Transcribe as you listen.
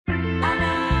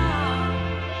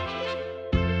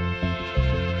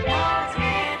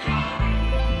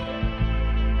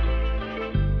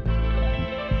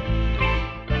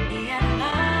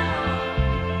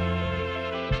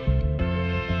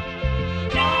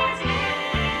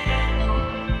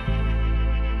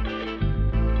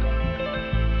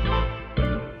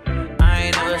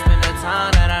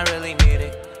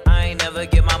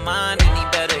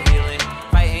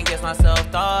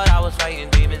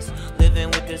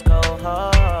this cold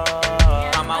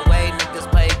heart. On my way, niggas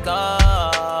play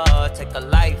God. Take a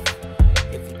life.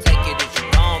 If you take it, it's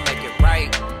you gon' make it right.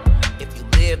 If you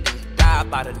live, then you die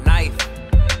by the knife.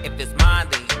 If it's mine,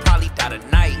 then you probably die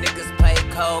tonight. Niggas play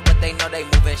cold, but they know they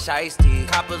moving shiesty.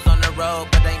 Coppers on the road,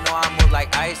 but they know I move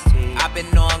like iced tea. I've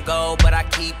been on go, but I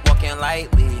keep walking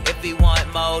lightly. If he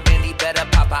want more, then he better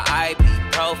pop a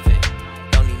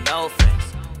ibuprofen. Don't need no friends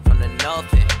from the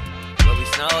north end, where we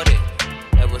snowed it,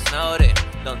 it was snowed it.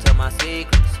 Don't tell my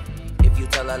secrets. If you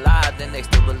tell a lie, then they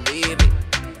still believe it.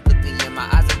 Look me in my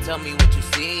eyes and tell me what you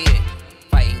seeing.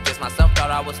 Fighting against myself,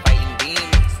 thought I was fighting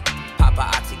demons. Pop a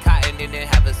oxycontin, didn't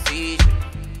have a seizure.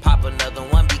 Pop another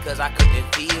one because I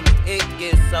couldn't feel it. It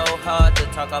gets so hard to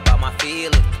talk about my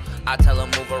feelings. I tell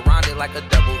them move around it like a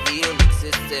double helix.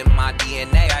 It's in my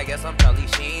DNA, I guess I'm Charlie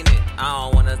Sheen it. I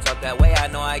don't wanna talk that way, I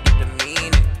know I get the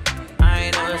meaning. I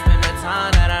ain't never spend the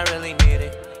time that I really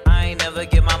needed. I ain't never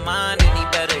get my mind any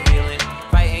better healing.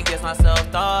 Fighting against myself,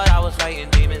 thought I was fighting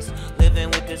demons. Living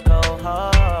with this cold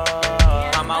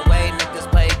heart. On my way, niggas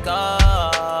play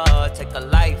God. Take a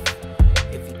life.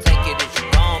 If you take it, it's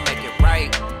you gon' make it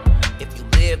right. If you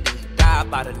live, then you die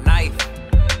by the knife.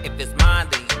 If it's mine,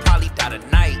 then you probably die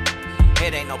tonight.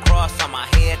 It ain't no cross on my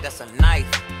head, that's a knife.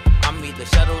 I'm either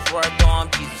Shuttlesworth or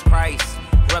I'm Jesus Christ.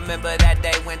 Remember that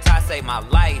day when Ty saved my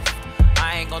life.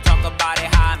 I ain't gon' talk about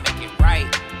it, how I make it right.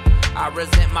 I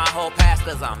resent my whole past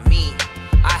cause I'm me.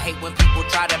 I hate when people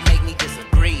try to make me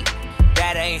disagree.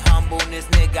 That ain't humbleness,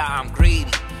 nigga, I'm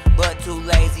greedy. But too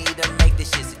lazy to make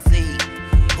this shit succeed.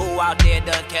 Who out there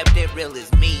done kept it real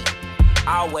is me.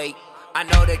 I'll wait, I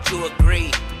know that you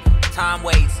agree. Time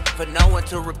waits for no one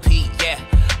to repeat, yeah.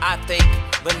 I think,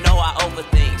 but no, I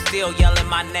overthink. Still yelling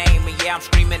my name, and yeah, I'm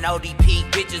screaming ODP.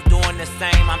 Bitches doing the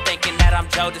same, I'm thinking that I'm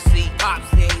Jodeci. Pop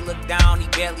said he looked down, he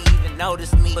barely even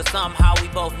noticed me. But somehow we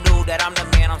both knew that I'm the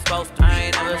man I'm supposed to be. I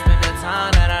ain't never spent the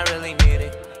time that I really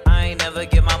needed. I ain't never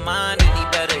get my mind any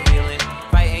better healing.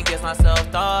 Fighting against myself,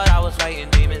 thought I was fighting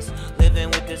demons.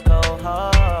 Living with this cold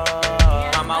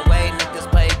heart. On my way, niggas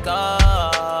play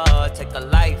God. Take a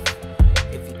life.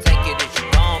 If you take it, it's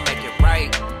you gon' make it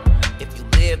right. If you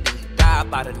live, then you die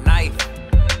by the knife.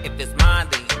 If it's mine,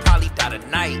 then you probably die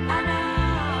tonight.